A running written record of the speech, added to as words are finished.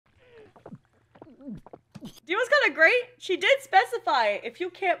You know what's kind of great? She did specify if you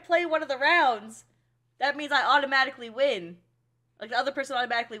can't play one of the rounds, that means I automatically win. Like, the other person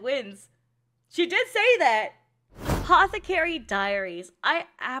automatically wins. She did say that. Apothecary Diaries. I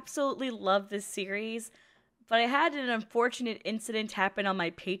absolutely love this series, but I had an unfortunate incident happen on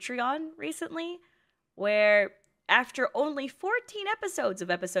my Patreon recently, where after only 14 episodes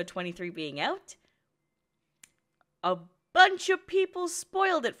of episode 23 being out, a bunch of people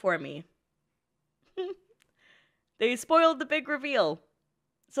spoiled it for me. They spoiled the big reveal.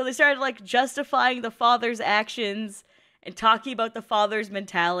 So they started, like, justifying the father's actions and talking about the father's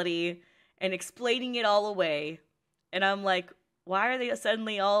mentality and explaining it all away. And I'm like, why are they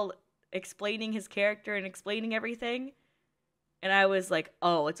suddenly all explaining his character and explaining everything? And I was like,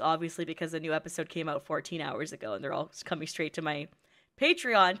 oh, it's obviously because the new episode came out 14 hours ago and they're all coming straight to my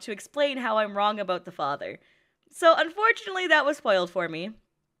Patreon to explain how I'm wrong about the father. So unfortunately, that was spoiled for me.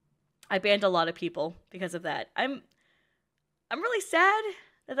 I banned a lot of people because of that. I'm really sad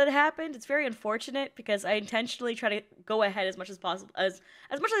that that happened. It's very unfortunate because I intentionally try to go ahead as much as possible, as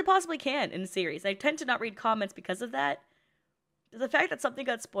much as I possibly can in the series. I tend to not read comments because of that. The fact that something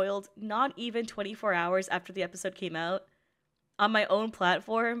got spoiled not even 24 hours after the episode came out on my own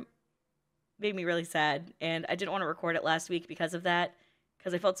platform made me really sad, and I didn't want to record it last week because of that,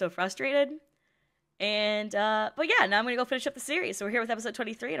 because I felt so frustrated. And but yeah, now I'm gonna go finish up the series. So we're here with episode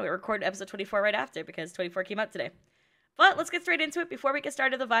 23, and we recorded episode 24 right after because 24 came out today. But let's get straight into it. Before we get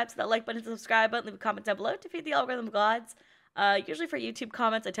started, the vibes, that like button, subscribe button, leave a comment down below to feed the algorithm gods. Usually for YouTube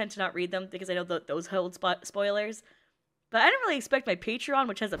comments, I tend to not read them because I know those hold spoilers. But I didn't really expect my Patreon,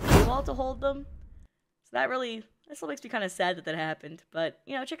 which has a paywall, to hold them. So that still makes me kind of sad that that happened. But,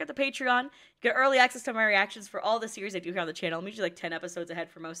 you know, check out the Patreon. Get early access to my reactions for all the series I do here on the channel. I'm usually like 10 episodes ahead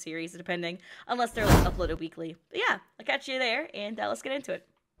for most series, depending, unless they're like uploaded weekly. But yeah, I'll catch you there, and let's get into it.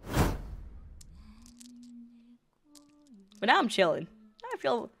 But now I'm chilling. I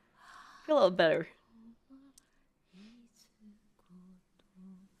feel a little better.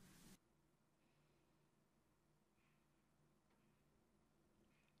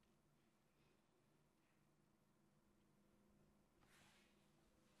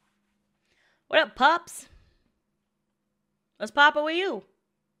 What up, Pops? What's poppin' with you?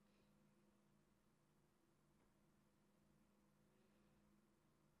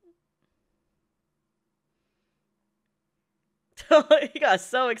 He got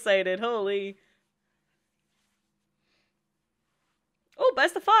so excited. Holy. Oh,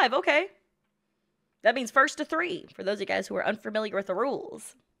 best of 5. Okay. That means first to 3, for those of you guys who are unfamiliar with the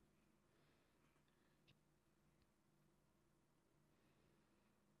rules.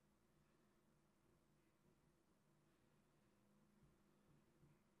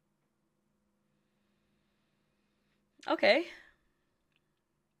 Okay.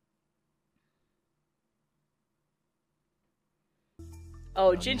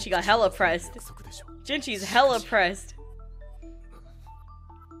 Oh, Jinchi got hella pressed. Jinchi's hella pressed.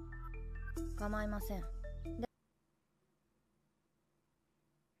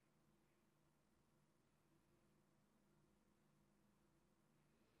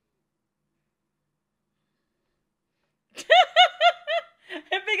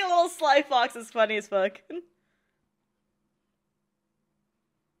 Him being a little sly fox is funny as fuck.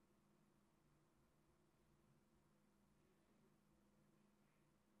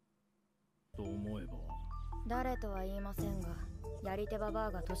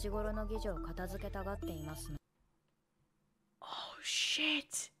 Oh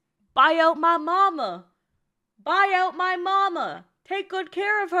shit! Buy out my mama! Buy out my mama! Take good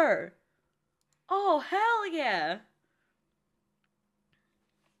care of her! Oh, hell yeah!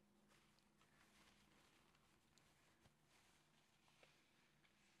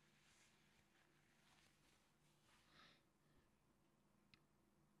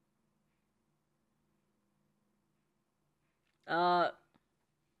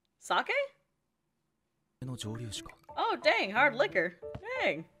 Sake? Oh, dang, hard liquor.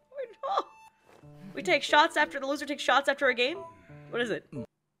 Dang. Oh. We take shots after the loser takes shots after a game? What is it?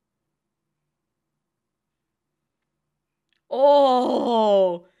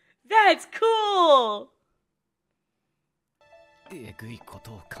 Oh, that's cool!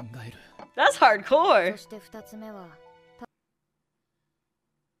 That's hardcore.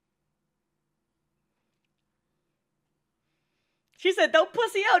 She said, don't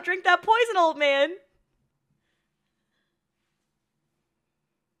pussy out, drink that poison, old man.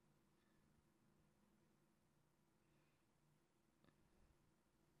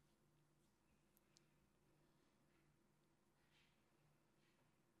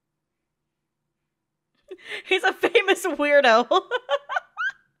 He's a famous weirdo.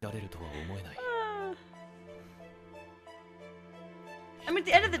 I mean, at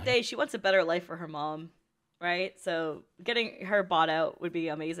the end of the day, she wants a better life for her mom, right? So getting her bought out would be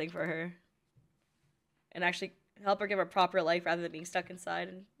amazing for her. And actually help her give her a proper life rather than being stuck inside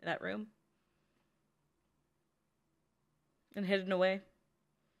in that room. And hidden away.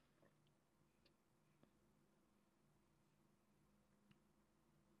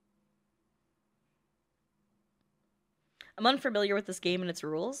 I'm unfamiliar with this game and its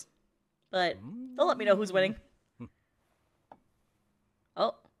rules, but they'll let me know who's winning.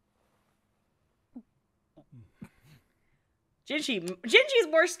 Oh. Gingy's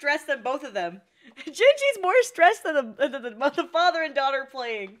more stressed than both of them. Gingy's more stressed than the father and daughter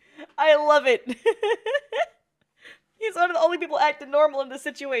playing. I love it. He's one of the only people acting normal in this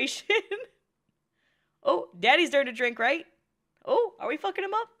situation. Oh, Daddy's turn to drink, right? Oh, are we fucking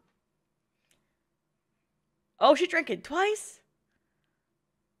him up? Oh, she drinking twice?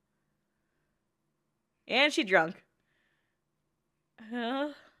 And she drunk.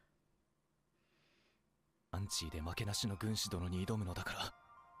 アンチで負けなしの軍師殿に挑むのだから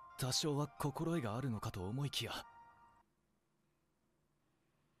多少は心得があるのかと思いきや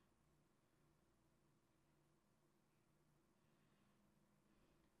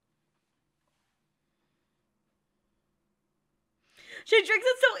She drinks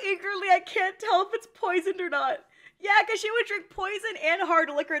it so eagerly I can't tell if it's poisoned or not. Yeah, because she would drink poison and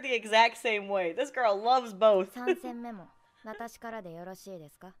hard liquor the exact same way. This girl loves both. 3戦目も私からでよろしいで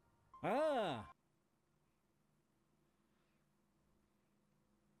すか? Ah.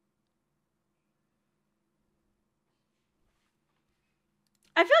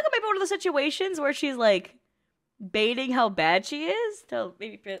 I feel like it might be one of those situations where she's like baiting how bad she is to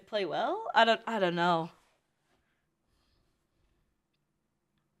maybe play well. I don't know.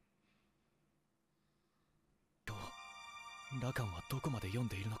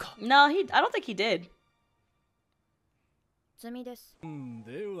 No, I don't think he did. 罪です。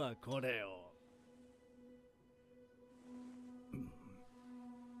ではこれを。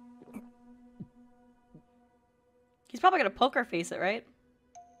He's probably gonna poker face it, right?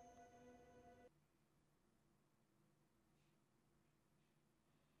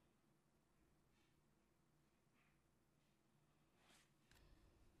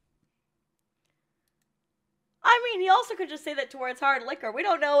 I mean, he also could just say that towards hard liquor. We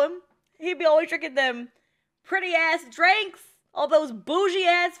don't know him. He'd be always drinking them pretty-ass drinks. All those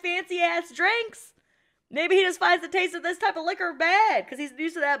bougie-ass, fancy-ass drinks. Maybe he just finds the taste of this type of liquor bad because he's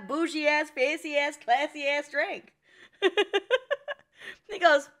used to that bougie-ass, fancy-ass, classy-ass drink. He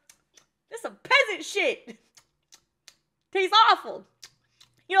goes, this is some peasant shit. Tastes awful.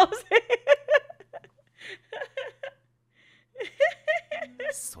 You know what I'm saying?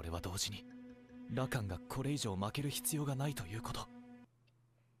 それは同時にラカンがこれ以上負ける必要がないということ。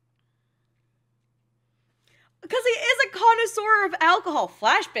 Because he is a connoisseur of alcohol.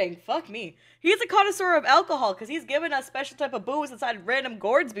 Flashbang, fuck me. He's a connoisseur of alcohol because he's given us special type of booze inside random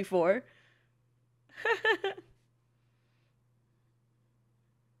gourds before.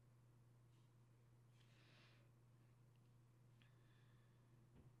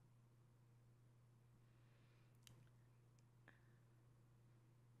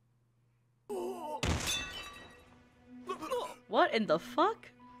 What in the fuck?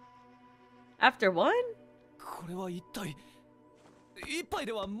 After one? これは一体一杯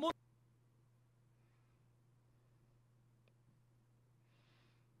ではも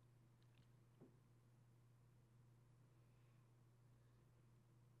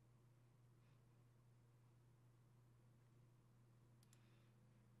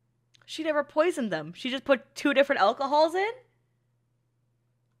She never poisoned them. She just put 2 different alcohols in?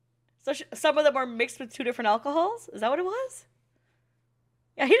 So some of them are mixed with 2 different alcohols? Is that what it was?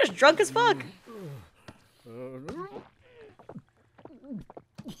 Yeah, he just drunk as fuck. You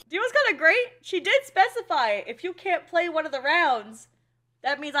know what's kind of great? She did specify if you can't play one of the rounds,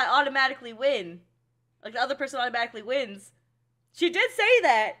 that means I automatically win. Like the other person automatically wins. She did say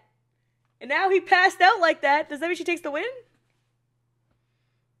that. And now he passed out like that. Does that mean she takes the win?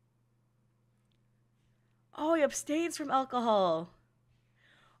 Oh, he abstains from alcohol.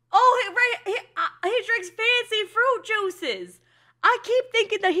 Oh, he drinks fancy fruit juices. I keep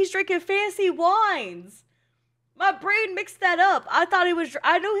thinking that he's drinking fancy wines. My brain mixed that up. I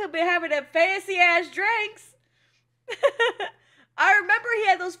knew he'd been having them fancy ass drinks. I remember he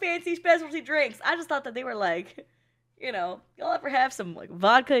had those fancy specialty drinks. I just thought that they were like, you know, y'all ever have some like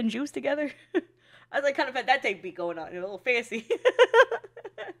vodka and juice together? I was like kind of had that type beat going on, you know, a little fancy.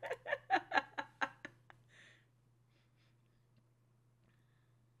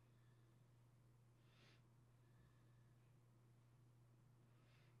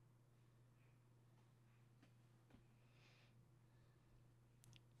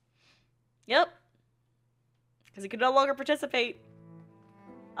 Yep. Because he could no longer participate.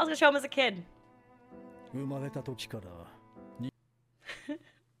 I was gonna show him as a kid.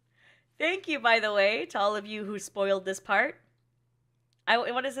 Thank you, by the way, to all of you who spoiled this part. I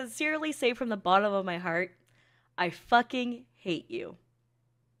want to sincerely say from the bottom of my heart, I fucking hate you.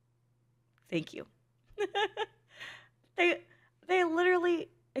 Thank you. They literally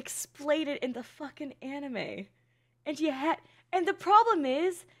explained it in the fucking anime. And the problem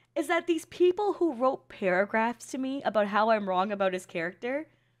is that these people who wrote paragraphs to me about how I'm wrong about his character,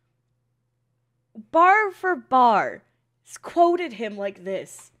 bar for bar, quoted him like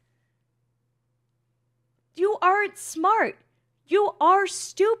this. You aren't smart. You are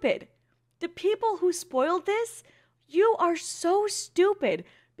stupid. The people who spoiled this, you are so stupid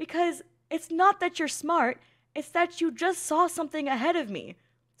because it's not that you're smart, it's that you just saw something ahead of me.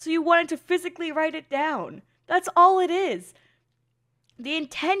 So you wanted to physically write it down. That's all it is. The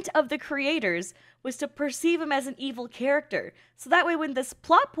intent of the creators was to perceive him as an evil character. So that way when this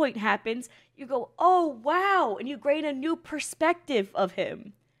plot point happens, you go, oh wow, and you gain a new perspective of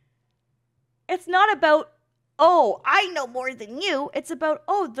him. It's not about, oh, I know more than you. It's about,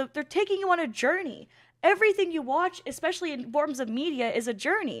 oh, they're taking you on a journey. Everything you watch, especially in forms of media, is a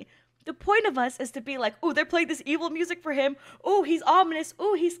journey. The point of us is to be like, oh, they're playing this evil music for him. Oh, he's ominous.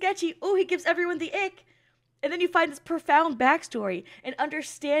 Oh, he's sketchy. Oh, he gives everyone the ick. And then you find this profound backstory and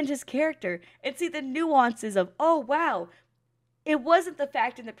understand his character and see the nuances of, oh, wow. It wasn't the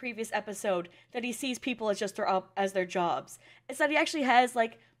fact in the previous episode that he sees people as just their jobs. It's that he actually has,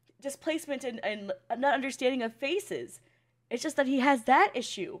 like, displacement and not understanding of faces. It's just that he has that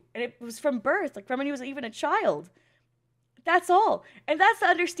issue. And it was from birth, like from when he was even a child. That's all. And that's the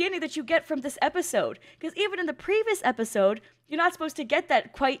understanding that you get from this episode. Because even in the previous episode, you're not supposed to get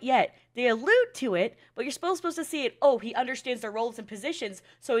that quite yet. They allude to it, but you're supposed to see it, oh, he understands their roles and positions,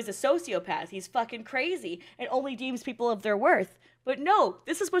 so he's a sociopath. He's fucking crazy and only deems people of their worth. But no,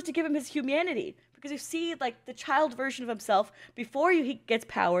 this is supposed to give him his humanity. Because you see, like, the child version of himself before he gets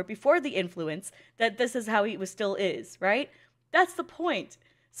power, before the influence, that this is how he still is, right? That's the point.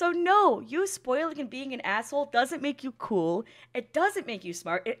 So no, you spoiling and being an asshole doesn't make you cool. It doesn't make you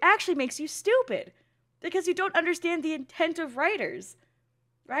smart. It actually makes you stupid. Because you don't understand the intent of writers.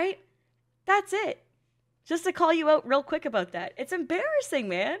 Right? That's it. Just to call you out real quick about that. It's embarrassing,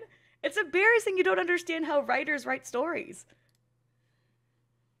 man. It's embarrassing you don't understand how writers write stories.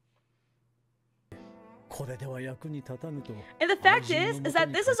 And the fact is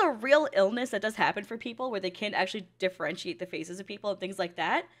that this is a real illness that does happen for people where they can't actually differentiate the faces of people and things like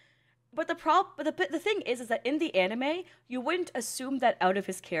that. But the thing is that in the anime, you wouldn't assume that out of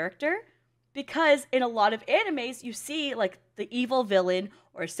his character, because in a lot of animes, you see like the evil villain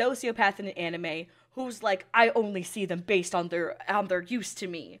or a sociopath in an anime who's like, I only see them based on their use to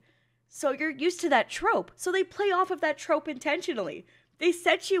me. So you're used to that trope. So they play off of that trope intentionally. They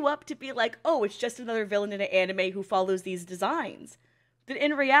set you up to be like, oh, it's just another villain in an anime who follows these designs. But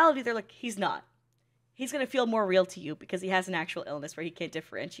in reality, they're like, he's not. He's going to feel more real to you because he has an actual illness where he can't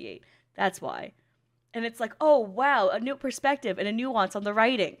differentiate. That's why. And it's like, oh, wow, a new perspective and a nuance on the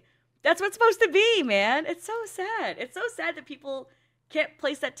writing. That's what it's supposed to be, man. It's so sad. It's so sad that people can't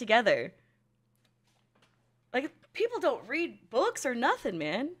place that together. Like, people don't read books or nothing,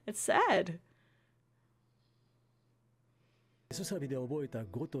 man. It's sad.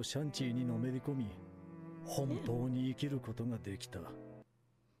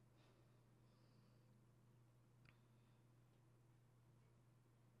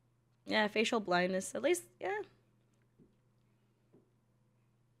 Yeah, facial blindness. At least, yeah.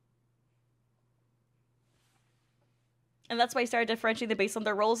 And that's why he started differentiating based on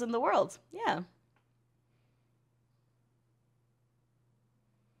their roles in the world. Yeah.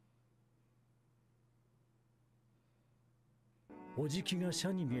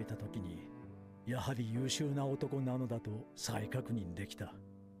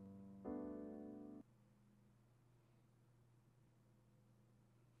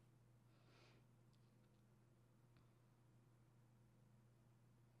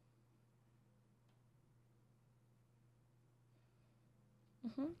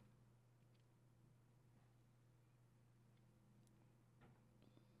 Mm-hmm.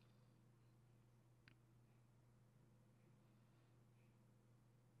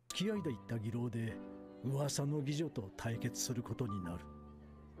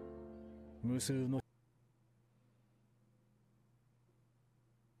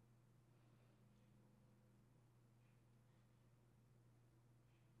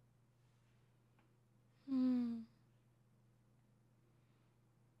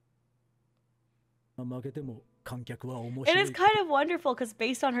 It is kind of wonderful because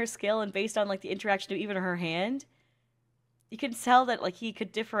based on her skill and based on like the interaction of even her hand, you can tell that like he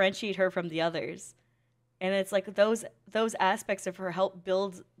could differentiate her from the others. And it's like those aspects of her help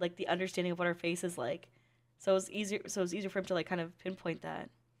build like the understanding of what her face is like. So it's easier for him to like kind of pinpoint that.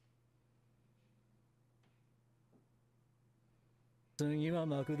 次は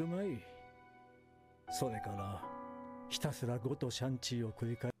まくるまい。それからひたすらごとシャンチーを繰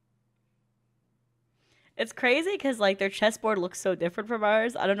り返 It's crazy because like their chessboard looks so different from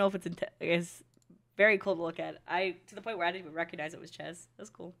ours. I don't know if it's very cool to look at. To the point where I didn't even recognize it was chess. That's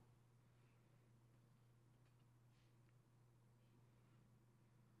cool.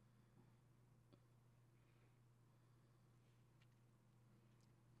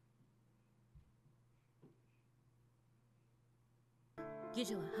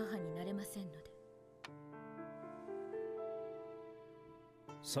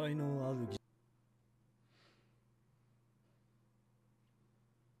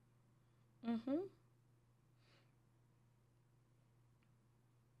 Mm-hmm.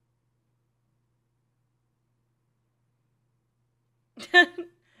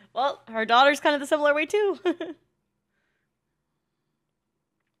 Well, her daughter's kind of the similar way too.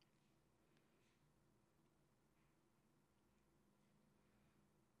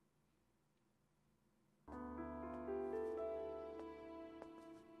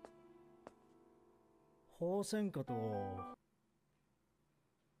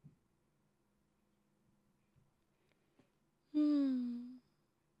 Hmm.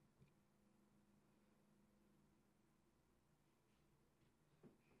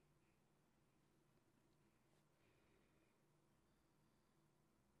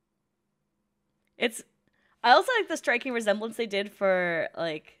 I also like the striking resemblance they did for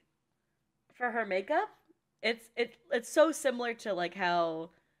her makeup. It's so similar to like how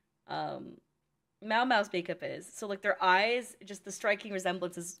Mao Mao's makeup is. So like their eyes, just the striking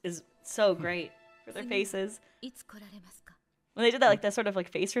resemblance is so great for their faces. When they did that like that sort of like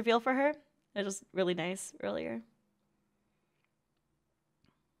face reveal for her, it was really nice earlier.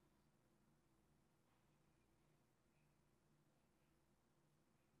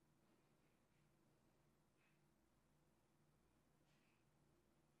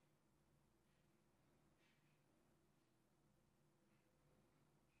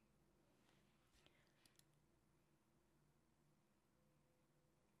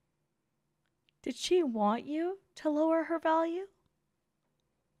 Did she want you to lower her value?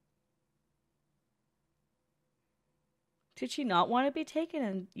 Did she not want to be taken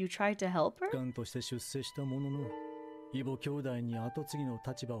and you tried to help her? として出世したものの、異母兄弟に後継ぎの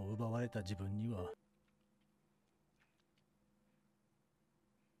立場を奪われた自分には。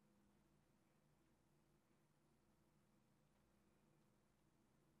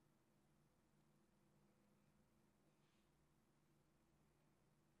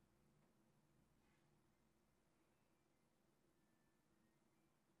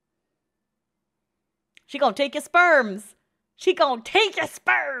She gonna take your sperms. She gonna take your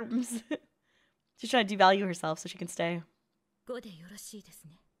sperms. She's trying to devalue herself so she can stay. 5でよろしいです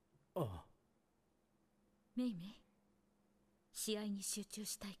ね。ああ。メイメイ、試合に集中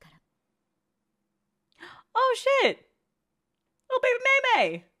したいから。Oh shit! Oh baby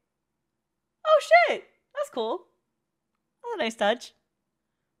Mei Mei! Oh shit! That's cool. That's a nice touch.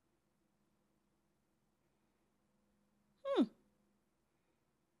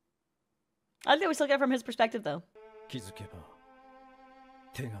 I think we still get it from his perspective though. 気づけば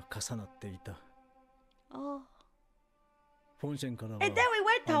手が重なっていた。Oh. フォンシェンからは And then we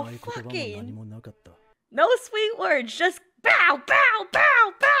went to 甘い言葉も何もなかった。No sweet words, just bow, bow,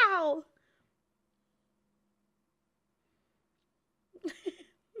 bow, bow.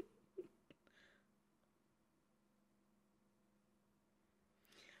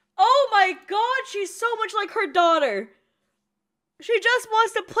 Oh my god, she's so much like her daughter. She just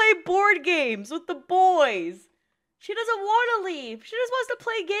wants to play board games with the boys. She doesn't want to leave. She just wants to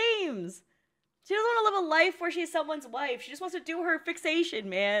play games. She doesn't want to live a life where she's someone's wife. She just wants to do her fixation,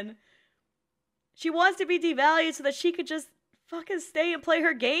 man. She wants to be devalued so that she could just fucking stay and play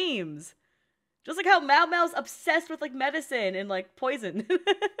her games. Just like how Mao Mao's obsessed with like medicine and like poison. She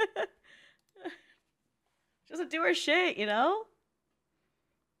doesn't do her shit, you know?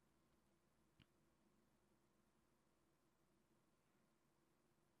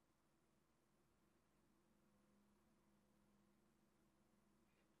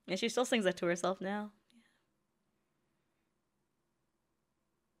 And she still sings that to herself now.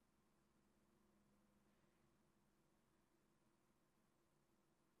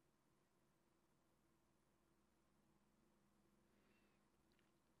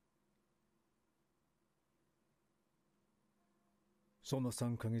 その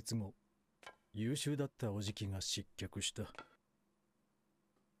3ヶ月後、優秀だったおじきが失脚した。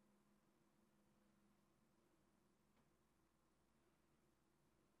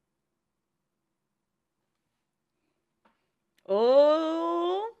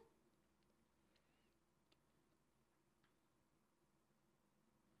Oh.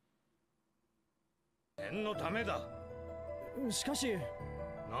 念のためだ。しかし、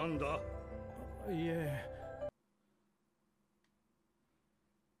なんだ。いえ。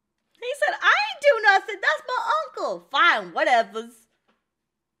He said, I ain't do nothing. That's my uncle. Fine, whatevers.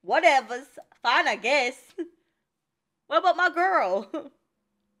 Whatevers. Fine, I guess. What about my girl?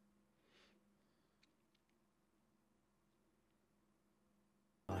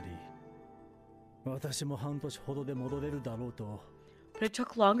 私も半年ほどで戻れるだろうと。But it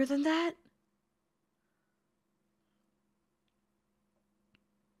took longer than that?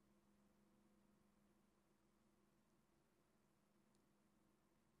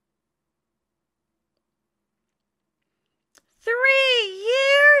 $3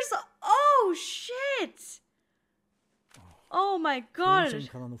 years? Oh, shit. Oh my god.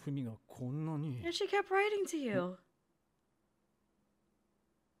 からの文がこんなに。And she kept writing to you.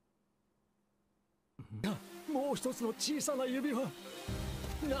 もう一つの小さな指輪。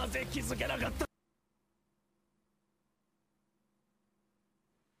なぜ気づけなかった。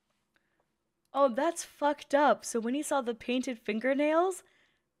Oh, that's fucked up. So when he saw the painted fingernails,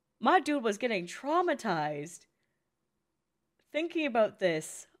 my dude was getting traumatized. Thinking about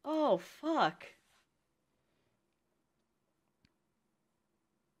this. Oh, fuck.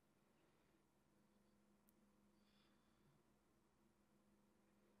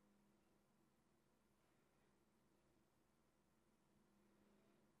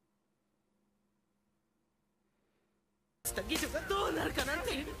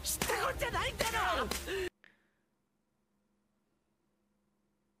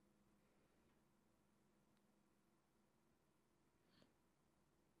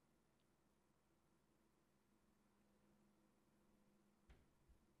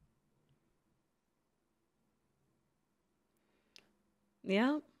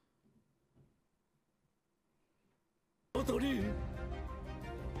 Yeah.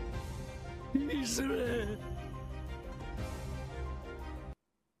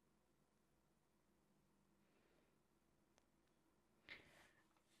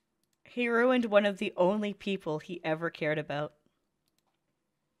 He ruined one of the only people he ever cared about.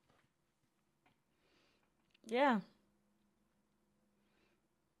 Yeah.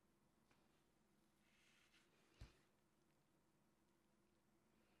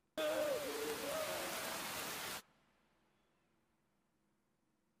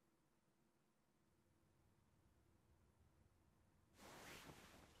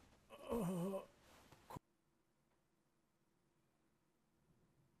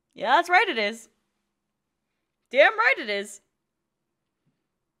 Yeah, that's right it is. Damn right it is.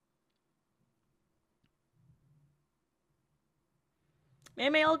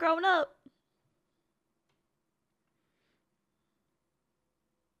 Maybe all grown up.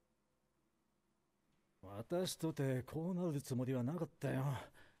 私とてこうなるつもりはなかったよ。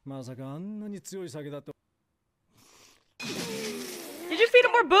まさかあんなに強い酒だと。Did you feed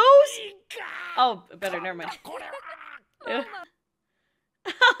him more booze? Oh, better, never mind.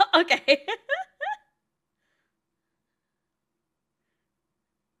 Okay.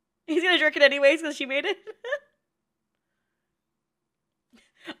 He's gonna drink it anyways because she made it.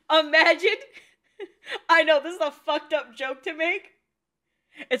 Imagine. I know, this is a fucked up joke to make.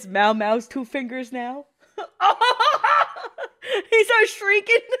 It's Mao Mao's 2 fingers now. He starts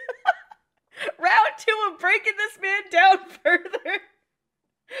shrieking. Round 2 of breaking this man down further.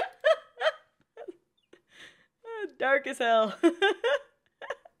 Dark as hell.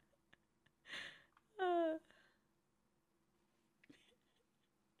 Hmm.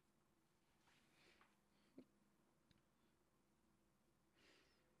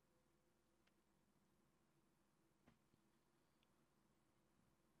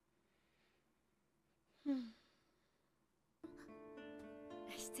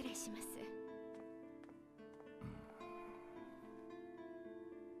 失礼します。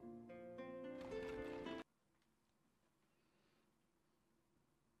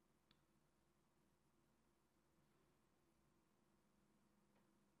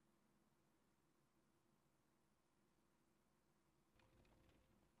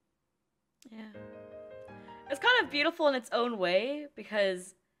Yeah. It's kind of beautiful in its own way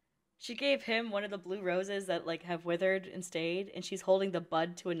because she gave him one of the blue roses that like have withered and stayed, and she's holding the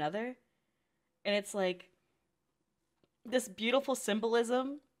bud to another. And it's like this beautiful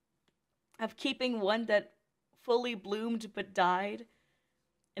symbolism of keeping one that fully bloomed but died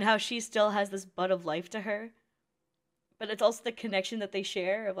and how she still has this bud of life to her. But it's also the connection that they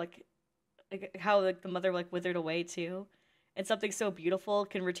share of like how like the mother like withered away too. And something so beautiful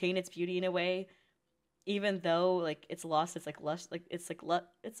can retain its beauty in a way, even though like it's lost. It's like lust. Like it's like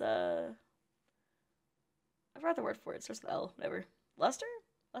it's a. I forgot the word for it. It starts with L. Whatever. Luster.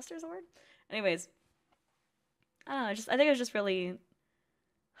 Luster is the word. Anyways, I don't know. I think it was just really.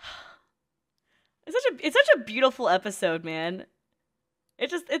 It's such a beautiful episode, man.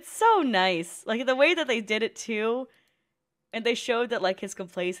 It's so nice. Like the way that they did it too, and they showed that like his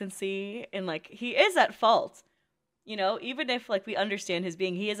complacency and like he is at fault. You know, even if like we understand his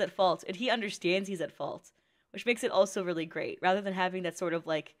being, he is at fault, and he understands he's at fault, which makes it also really great. Rather than having that sort of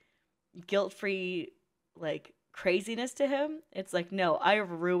like guilt-free like craziness to him, it's like, no, I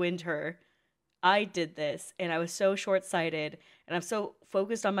ruined her. I did this, and I was so short-sighted, and I'm so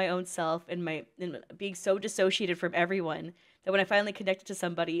focused on my own self and being so dissociated from everyone that when I finally connected to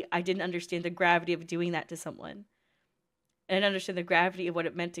somebody, I didn't understand the gravity of doing that to someone. And I didn't understand the gravity of what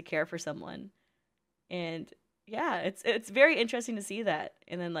it meant to care for someone. And yeah, it's very interesting to see that.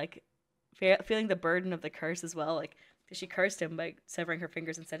 And then like feeling the burden of the curse as well, like because she cursed him by severing her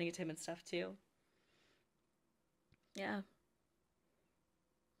fingers and sending it to him and stuff too. Yeah.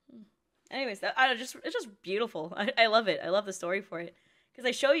 Anyways, it's just beautiful. I love it. I love the story for it because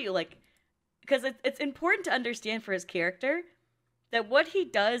they show you like, because it's important to understand for his character that what he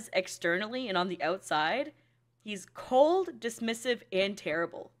does externally and on the outside, he's cold, dismissive, and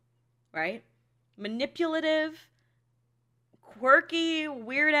terrible, right? Manipulative, quirky,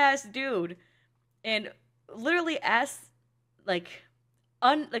 weird ass dude, and literally asks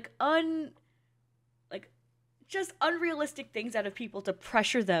just unrealistic things out of people to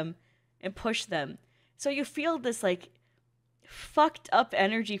pressure them and push them. So you feel this like fucked up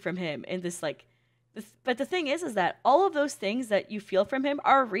energy from him, and this like but the thing is that all of those things that you feel from him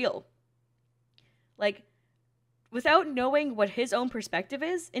are real. Like, without knowing what his own perspective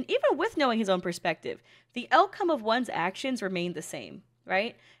is, and even with knowing his own perspective, the outcome of one's actions remain the same,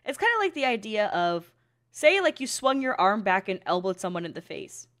 right? It's kind of like the idea of, say, like you swung your arm back and elbowed someone in the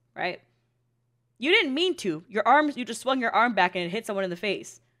face, right? You didn't mean to. You just swung your arm back and it hit someone in the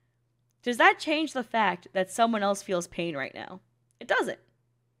face. Does that change the fact that someone else feels pain right now? It doesn't,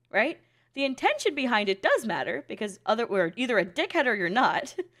 right? The intention behind it does matter, because we're either a dickhead or you're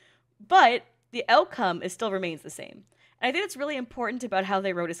not, but the outcome still remains the same. And I think it's really important about how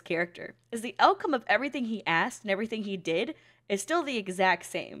they wrote his character, is the outcome of everything he asked and everything he did is still the exact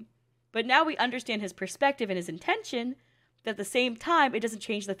same. But now we understand his perspective and his intention, but at the same time, it doesn't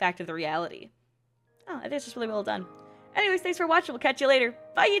change the fact of the reality. Oh, I think it's just really well done. Anyways, thanks for watching. We'll catch you later.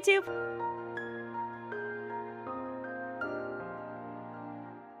 Bye, YouTube!